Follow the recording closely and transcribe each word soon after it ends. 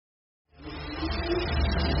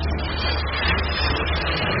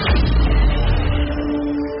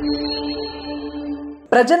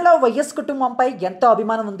ప్రజల్లో వైఎస్ కుటుంబంపై ఎంతో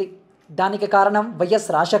అభిమానం ఉంది. దానికి కారణం వైఎస్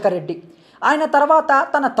రాజశేఖర రెడ్డి. ఆయన తర్వాత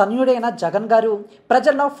తన తనయుడైన జగన్ గారు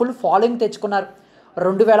ప్రజల్లో ఫుల్ ఫాలోయింగ్ తెచ్చుకున్నారు.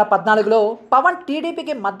 2014లో పవన్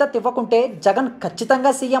టీడీపీకి మద్దతు ఇవ్వకుంటే జగన్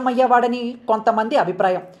ఖచ్చితంగా సీఎం అయ్యేవాడని కొంతమంది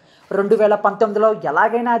అభిప్రాయం. 2019లో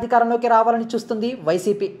ఎలాగైనా అధికారంలోకి రావాలని చూస్తుంది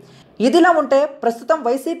వైసీపీ. ఇదిలా ఉంటే ప్రస్తుతం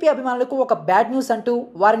వైసీపీ అభిమానులకు ఒక బ్యాడ్ న్యూస్ అంటూ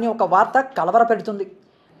వారిని ఒక వార్త కలవరపెడుతుంది.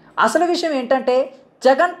 అసలు విషయం ఏంటంటే,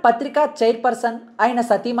 జగన్ పత్రిక చైర్పర్సన్ అయిన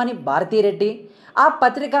సతీమణి భారతీరెడ్డి, ఆ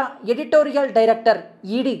పత్రిక ఎడిటోరియల్ డైరెక్టర్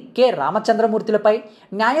ఈడీ కె రామచంద్రమూర్తులపై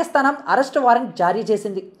న్యాయస్థానం అరెస్టు వారెంట్ జారీ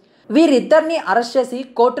చేసింది. వీరిద్దరిని అరెస్ట్ చేసి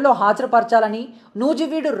కోర్టులో హాజరుపరచాలని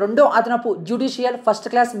నూజివీడు 2వ అదనపు judicial first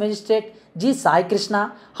class magistrate G Saikrishna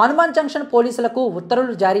Hanuman junction పోలీసులకు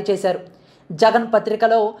ఉత్తర్వులు జారీ చేశారు. జగన్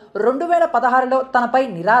పత్రికలో 2016లో తనపై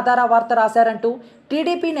నిరాధార వార్త రాశారంటూ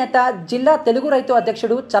టీడీపీ నేత జిల్లా తెలుగు రైతు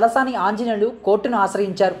అధ్యక్షుడు చలసాని ఆంజనేయులు కోర్టును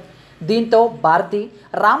ఆశ్రయించారు. దీంతో భారతి,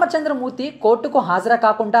 రామచంద్రమూర్తి కోర్టుకు హాజరు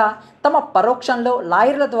కాకుండా తమ పరోక్షంలో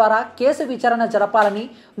లాయర్ల ద్వారా కేసు విచారణ జరపాలని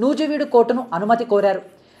నూజివీడు కోర్టును అనుమతి కోరారు.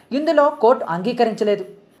 ఇందులో కోర్టు అంగీకరించలేదు.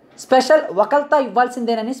 స్పెషల్ వకల్తా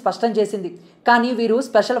ఇవ్వాల్సిందేనని స్పష్టం చేసింది. కానీ వీరు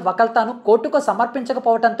స్పెషల్ వకల్తాను కోర్టుకు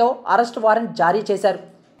సమర్పించకపోవడంతో అరెస్ట్ వారెంట్ జారీ చేశారు.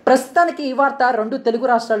 ప్రస్తుతానికి ఈ వార్త 2 తెలుగు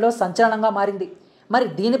రాష్ట్రాల్లో సంచలనంగా మారింది. మరి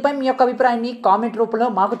దీనిపై మీ యొక్క అభిప్రాయాన్ని కామెంట్ రూపంలో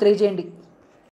మాకు తెలియజేయండి.